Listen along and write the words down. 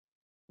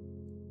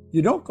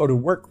You don't go to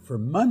work for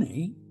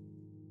money.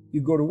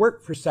 You go to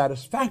work for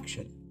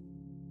satisfaction.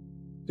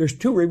 There's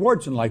two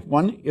rewards in life.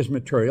 One is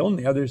material and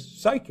the other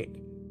is psychic.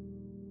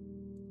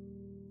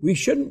 We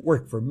shouldn't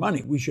work for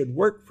money. We should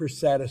work for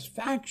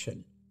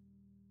satisfaction.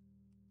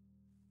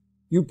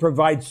 You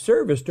provide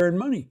service to earn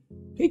money.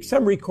 Take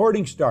some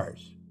recording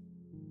stars.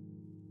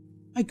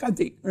 My God,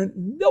 they earn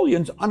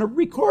millions on a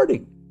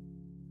recording.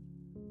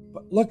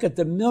 But look at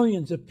the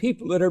millions of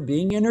people that are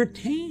being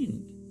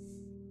entertained.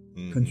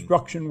 Mm-hmm.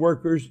 Construction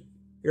workers,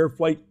 air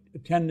flight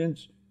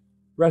attendants,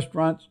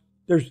 restaurants.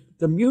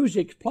 The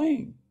music's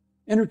playing,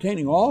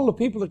 entertaining all the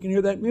people that can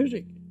hear that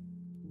music.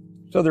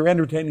 So they're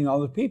entertaining all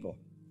the people.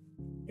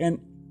 And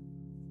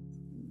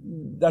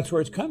that's where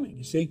it's coming,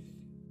 you see.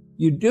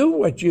 You do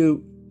what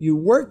you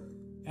work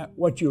at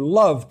what you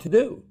love to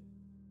do,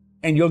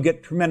 and you'll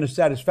get tremendous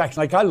satisfaction.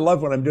 Like, I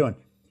love what I'm doing.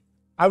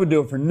 I would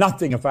do it for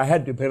nothing if I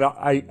had to, but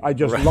I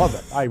just love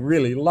it. I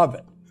really love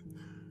it.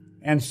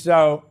 And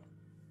so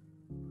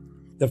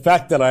the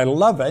fact that I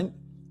love it,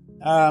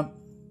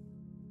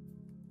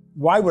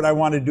 why would I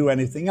want to do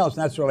anything else?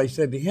 And that's what I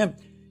said to him.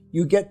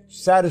 You get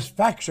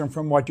satisfaction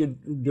from what you're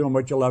doing,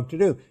 what you love to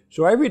do.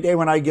 So every day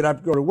when I get up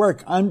to go to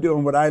work, I'm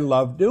doing what I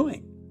love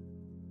doing.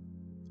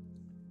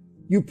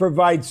 You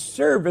provide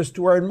service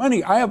to earn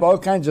money. I have all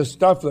kinds of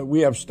stuff that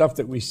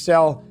we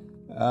sell,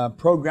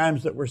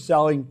 programs that we're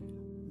selling.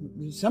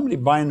 Somebody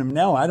buying them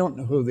now. I don't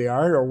know who they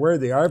are or where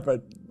they are,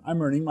 but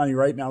I'm earning money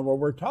right now while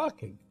we're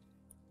talking.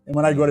 And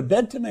when I go to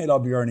bed tonight, I'll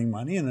be earning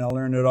money, and I'll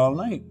earn it all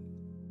night.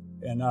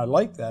 And I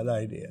like that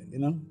idea,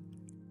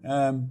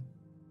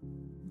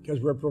 because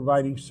we're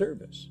providing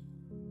service.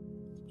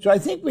 So I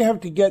think we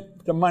have to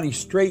get the money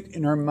straight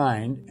in our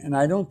mind, and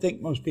I don't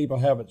think most people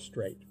have it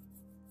straight.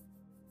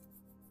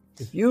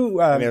 If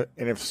you,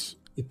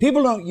 if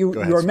people don't, you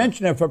were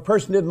mentioning if a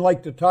person didn't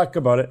like to talk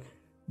about it,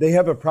 they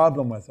have a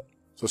problem with it.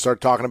 So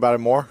start talking about it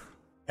more?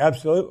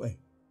 Absolutely.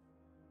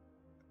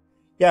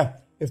 Yeah.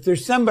 If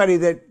there's somebody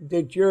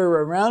that you're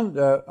around,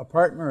 a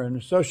partner, an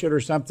associate or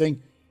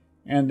something,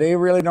 and they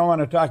really don't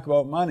want to talk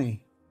about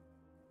money,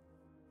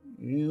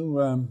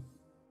 I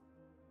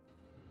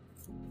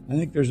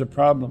think there's a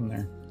problem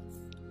there.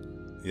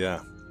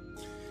 Yeah.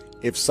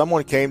 If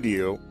someone came to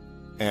you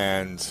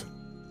and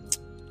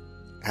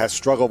has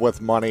struggled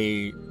with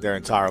money their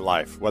entire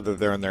life, whether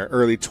they're in their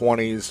early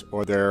 20s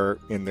or they're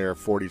in their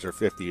 40s or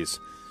 50s,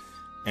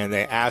 and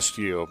they asked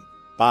you,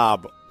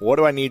 Bob, what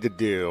do I need to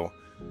do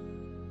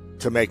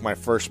to make my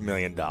first $1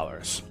 million?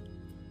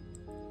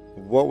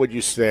 What would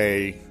you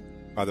say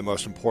are the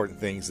most important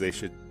things they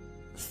should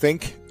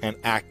think and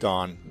act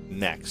on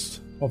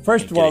next? Well,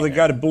 first of all, they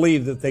got to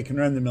believe that they can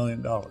earn the $1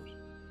 million.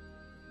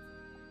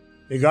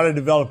 They got to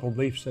develop a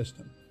belief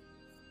system.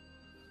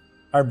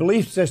 Our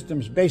belief system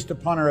is based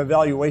upon our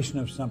evaluation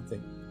of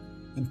something.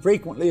 And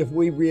frequently, if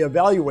we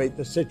reevaluate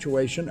the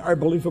situation, our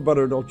belief about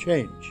it will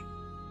change.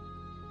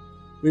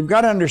 We've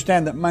got to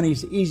understand that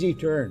money's easy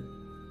to earn.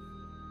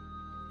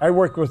 I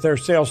work with their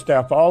sales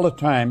staff all the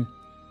time,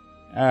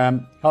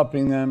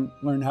 helping them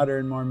learn how to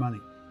earn more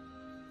money.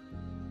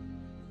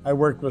 I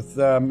work with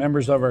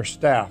members of our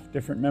staff,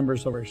 different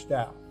members of our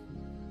staff,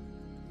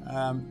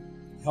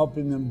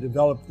 helping them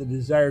develop the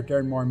desire to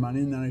earn more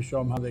money, and then I show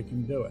them how they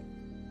can do it.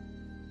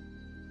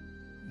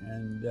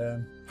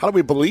 And how do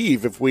we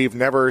believe if we've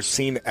never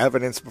seen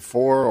evidence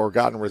before or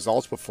gotten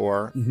results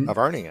before of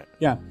earning it?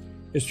 Yeah,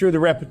 it's through the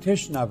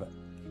repetition of it,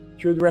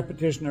 through the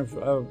repetition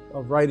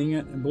of writing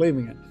it and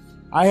believing it.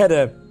 I had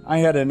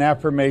an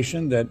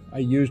affirmation that I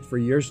used for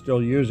years,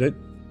 still use it.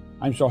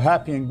 I'm so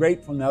happy and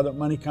grateful now that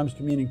money comes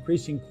to me in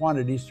increasing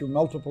quantities through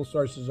multiple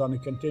sources on a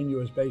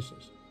continuous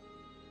basis.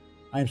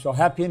 I am so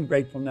happy and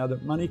grateful now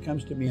that money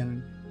comes to me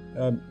in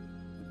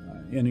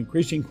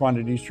increasing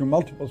quantities through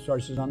multiple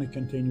sources on a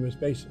continuous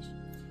basis.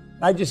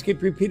 I just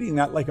keep repeating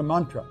that like a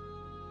mantra.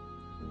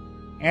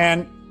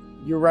 And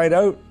you write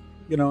out,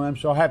 I'm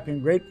so happy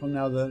and grateful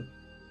now that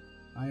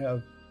I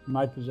have in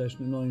my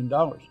possession $1 million.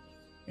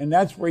 And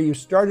that's where you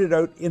started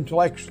out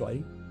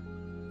intellectually,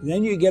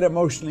 then you get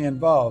emotionally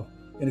involved.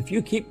 And if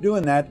you keep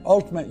doing that,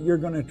 ultimately you're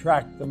going to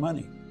attract the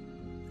money.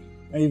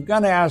 Now you've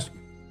got to ask,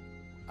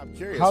 I'm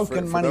curious, how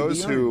can money be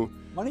those earned? who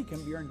Money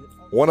can be earned.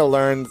 Want to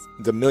learn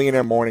the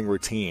millionaire morning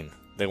routine.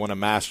 They want to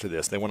master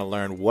this. They want to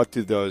learn what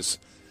do those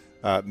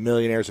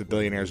millionaires and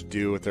billionaires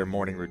do with their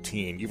morning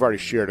routine. You've already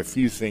shared a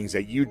few things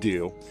that you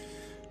do.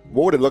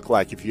 What would it look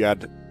like if you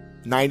had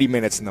 90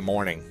 minutes in the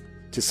morning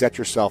to set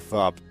yourself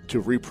up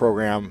to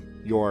reprogram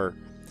your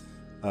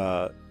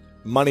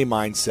money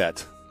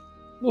mindset?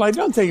 Well, I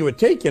don't think it would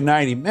take you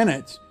 90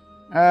 minutes.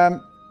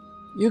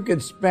 You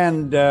could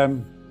spend,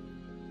 9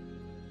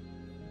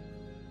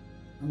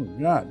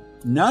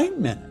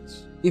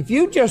 minutes. If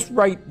you just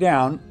write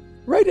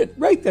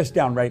this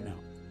down right now.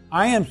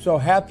 I am so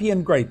happy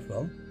and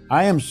grateful.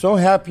 I am so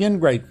happy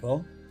and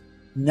grateful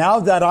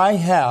now that I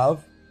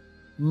have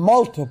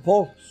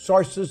multiple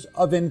sources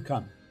of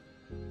income.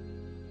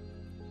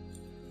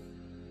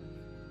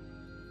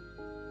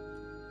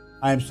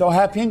 I am so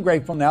happy and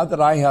grateful now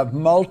that I have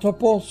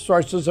multiple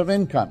sources of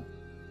income.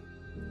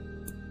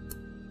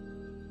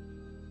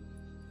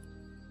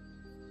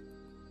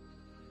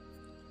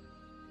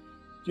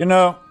 You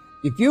know,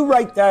 if you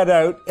write that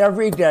out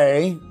every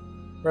day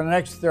for the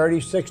next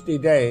 30, 60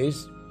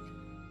 days,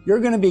 you're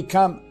going to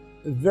become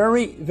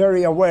very,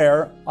 very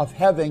aware of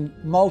having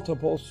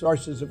multiple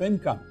sources of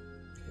income.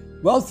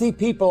 Wealthy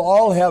people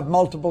all have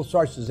multiple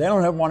sources. They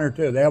don't have one or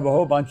two. They have a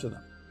whole bunch of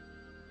them.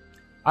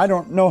 I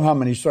don't know how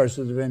many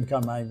sources of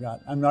income I've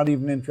got. I'm not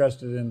even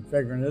interested in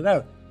figuring it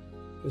out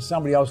because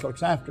somebody else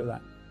looks after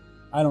that.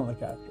 I don't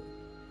look after it.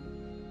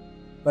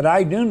 But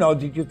I do know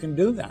that you can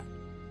do that.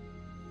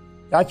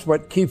 That's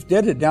what Keith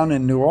did it down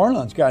in New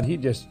Orleans. God,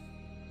 his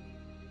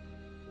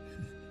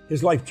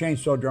life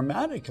changed so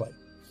dramatically.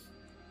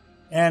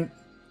 And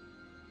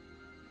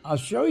I'll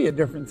show you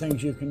different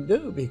things you can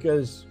do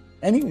because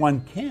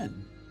anyone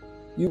can.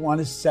 You want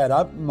to set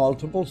up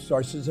multiple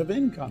sources of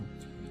income.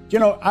 You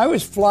know, I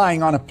was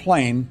flying on a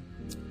plane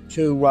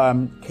to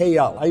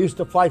KL. I used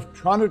to fly from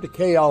Toronto to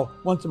KL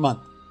once a month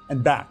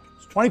and back.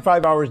 It's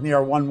 25 hours in the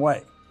air one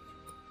way.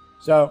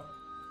 So,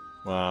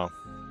 wow.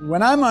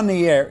 When I'm in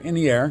the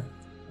air,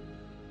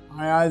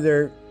 I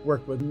either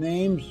work with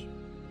names,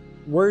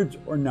 words,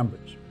 or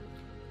numbers.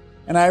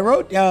 And I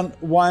wrote down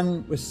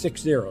one with 6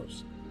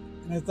 zeros.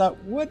 And I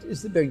thought, what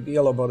is the big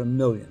deal about $1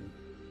 million?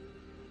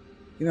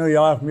 You know, you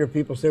often hear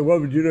people say, what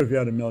would you do if you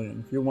had $1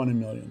 million, if you won $1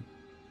 million?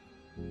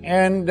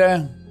 And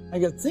I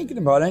got thinking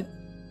about it.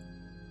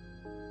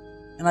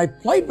 And I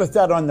played with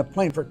that on the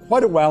plane for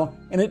quite a while.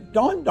 And it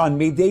dawned on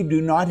me they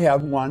do not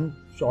have one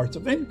source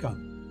of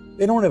income.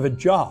 They don't have a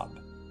job.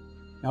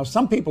 Now,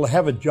 some people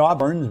have a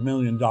job, earns $1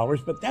 million,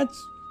 but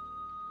that's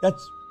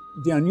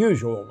the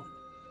unusual one.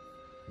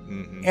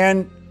 Mm-hmm.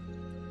 And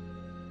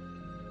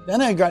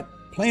then I got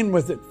playing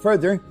with it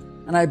further,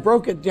 and I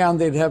broke it down.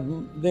 They'd have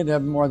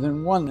more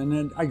than one, and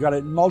then I got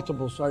it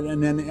multiple,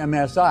 and then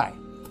MSI.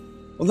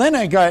 Well, then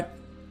I got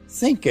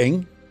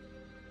thinking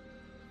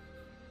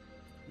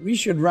we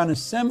should run a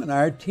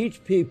seminar,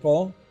 teach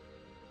people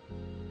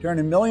to earn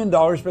 $1 million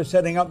by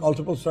setting up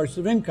multiple sources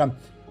of income.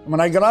 And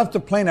when I got off the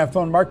plane, I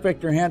phoned Mark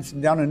Victor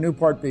Hansen down in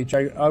Newport Beach.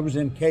 I was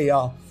in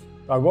KL.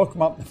 I woke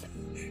him up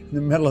in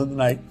the middle of the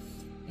night.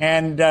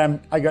 And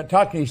I got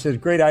talking. He says,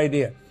 great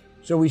idea.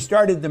 So we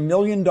started the $1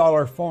 Million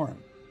Forum.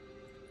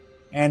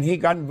 And he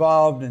got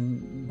involved,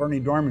 and Bernie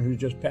Dorman, who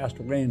just passed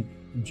away,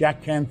 and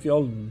Jack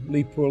Canfield and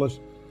Lee Poulos.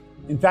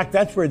 In fact,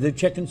 that's where the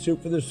Chicken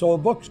Soup for the Soul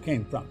books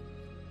came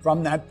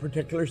from that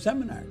particular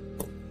seminar.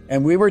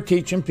 And we were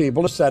teaching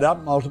people to set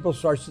up multiple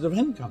sources of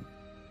income.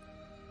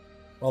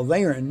 Well,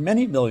 they earned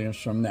many millions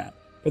from that.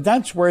 But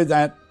that's where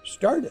that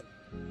started.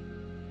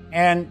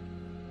 And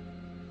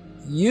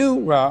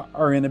you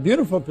are in a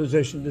beautiful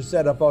position to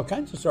set up all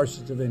kinds of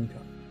sources of income.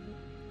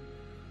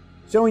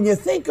 So when you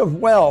think of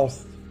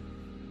wealth,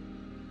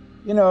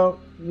 you know,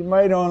 you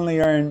might only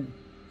earn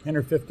 10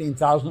 or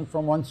 15,000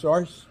 from one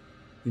source.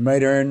 You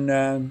might earn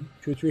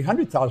 200,000 or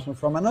 300,000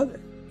 from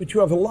another, but you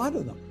have a lot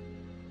of them.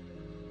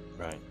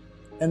 Right.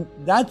 And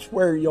that's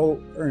where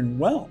you'll earn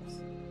wealth.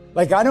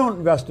 Like, I don't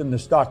invest in the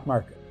stock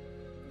market.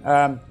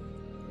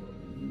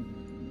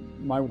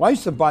 My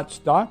wife's bought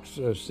stocks.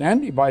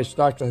 Sandy buys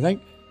stocks, I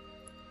think.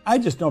 I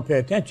just don't pay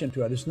attention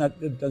to it.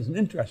 It doesn't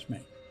interest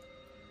me.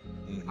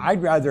 Mm-hmm.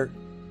 I'd rather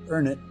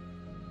earn it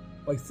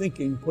by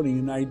thinking, putting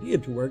an idea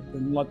to work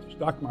than let the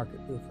stock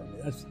market do it for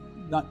me.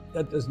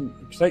 That doesn't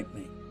excite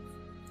me.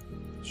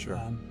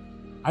 Sure.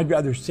 I'd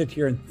rather sit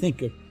here and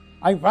think of.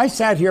 If I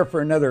sat here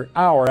for another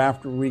hour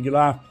after we get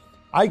off,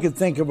 I could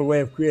think of a way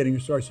of creating a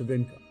source of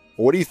income.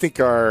 What do you think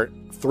are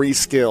 3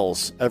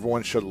 skills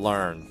everyone should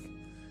learn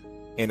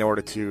in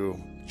order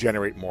to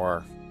generate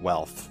more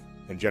wealth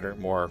and generate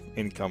more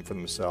income for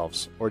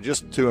themselves, or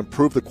just to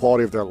improve the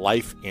quality of their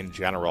life in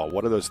general?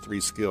 What are those 3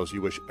 skills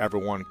you wish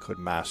everyone could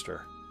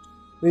master?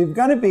 Well, you've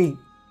got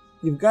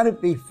to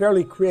be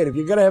fairly creative.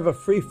 You've got to have a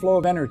free flow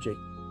of energy.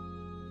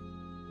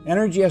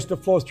 Energy has to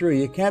flow through.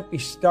 You can't be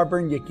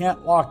stubborn. You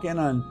can't lock in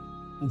on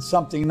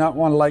something and not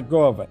want to let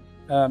go of it.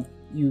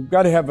 You've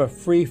got to have a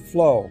free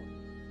flow.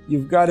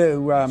 You've got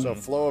to... so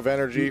flow of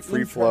energy,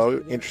 free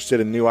flow, interested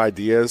in new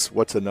ideas.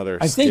 What's another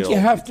skill? I think you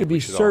have to be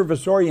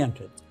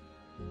service-oriented.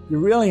 You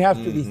really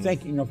have to be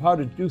thinking of how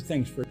to do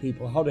things for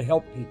people, how to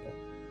help people.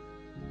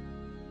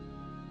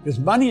 Because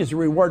money is a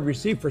reward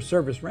received for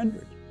service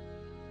rendered.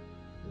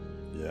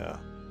 Yeah.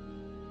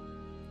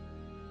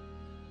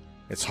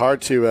 It's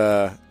hard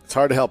to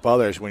help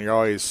others when you're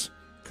always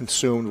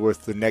consumed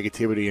with the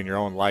negativity in your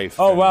own life.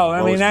 Oh, well,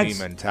 I mean, that's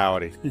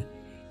mentality.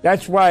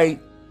 That's why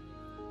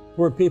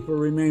poor people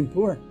remain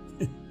poor.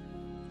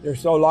 They're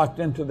so locked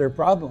into their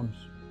problems.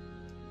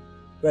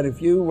 But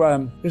if you,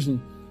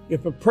 listen,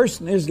 if a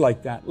person is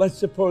like that, let's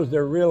suppose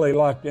they're really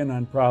locked in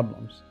on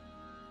problems,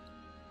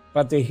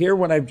 but they hear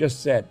what I've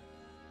just said,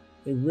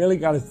 they really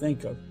got to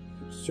think of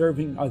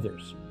serving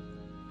others.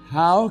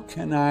 How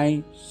can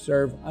I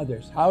serve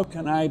others? How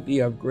can I be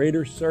of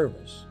greater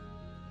service?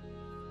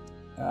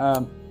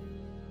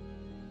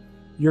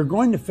 You're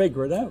going to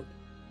figure it out.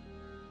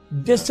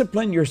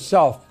 Discipline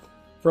yourself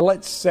for,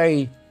 let's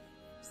say,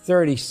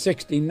 30,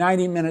 60,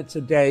 90 minutes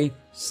a day,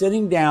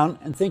 sitting down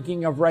and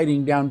thinking of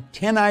writing down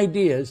 10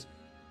 ideas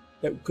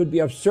that could be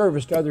of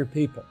service to other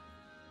people.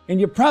 And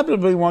you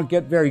probably won't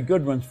get very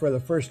good ones for the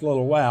first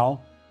little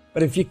while,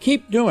 but if you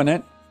keep doing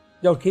it,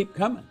 they'll keep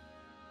coming.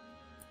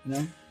 You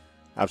know?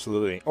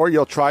 Absolutely. Or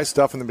you'll try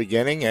stuff in the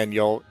beginning and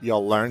you'll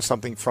learn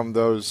something from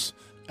those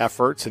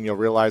efforts and you'll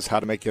realize how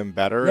to make them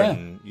better. Yeah.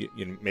 And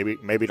you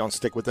maybe don't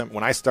stick with them.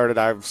 When I started,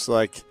 I was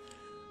like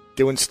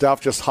doing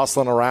stuff, just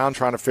hustling around,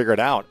 trying to figure it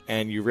out.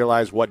 And you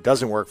realize what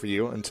doesn't work for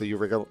you until you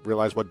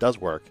realize what does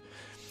work.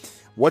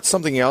 What's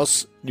something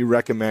else you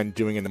recommend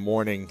doing in the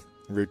morning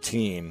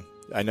routine?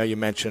 I know you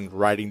mentioned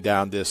writing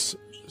down this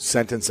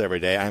sentence every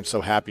day. I am so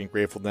happy and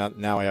grateful that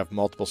now I have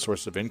multiple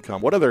sources of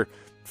income. What other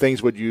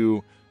things would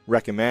you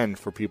recommend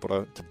for people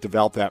to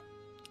develop that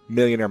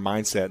millionaire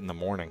mindset in the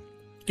morning?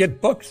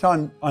 Get books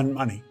on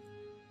money.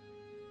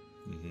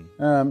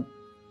 Mm-hmm.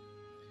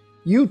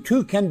 You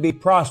Too Can Be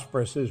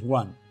Prosperous is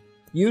one.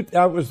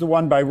 That was the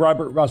one by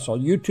Robert Russell.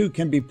 You Too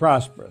Can Be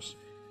Prosperous.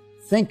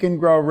 Think and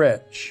Grow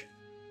Rich.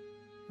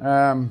 Who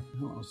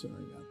else have I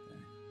got there?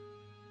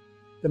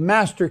 The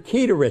Master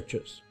Key to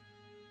Riches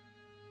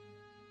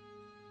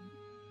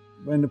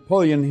by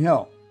Napoleon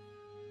Hill.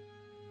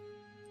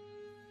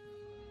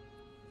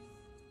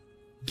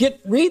 Get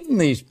reading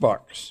these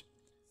books.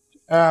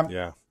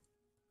 Yeah.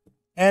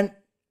 And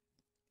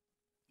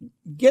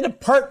get a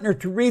partner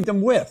to read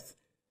them with.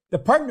 The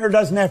partner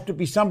doesn't have to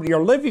be somebody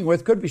you're living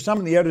with, could be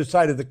somebody on the other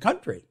side of the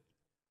country.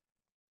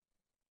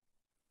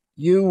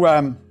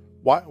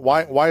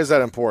 Why is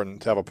that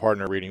important to have a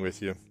partner reading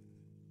with you?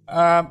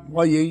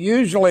 Well, you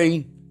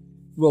usually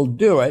will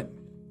do it.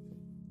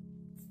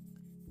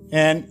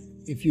 And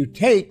if you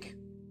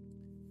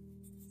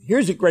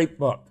here's a great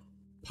book,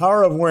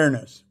 Power of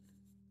Awareness.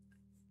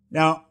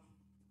 Now,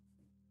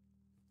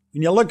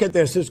 when you look at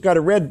this, it's got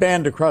a red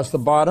band across the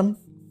bottom.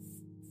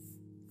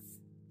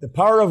 The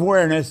Power of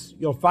Awareness,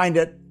 you'll find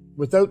it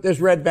without this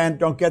red band,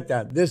 don't get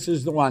that. This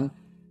is the one.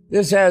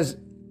 This has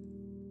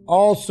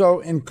also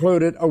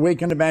included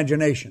Awakened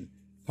Imagination,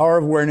 Power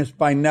of Awareness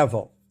by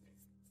Neville.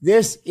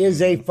 This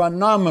is a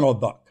phenomenal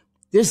book.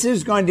 This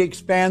is going to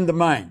expand the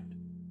mind.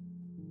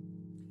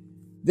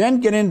 Then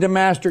get into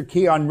Master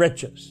Key on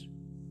Riches.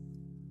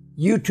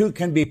 You Too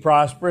Can Be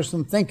Prosperous,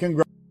 and Think and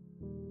Grow.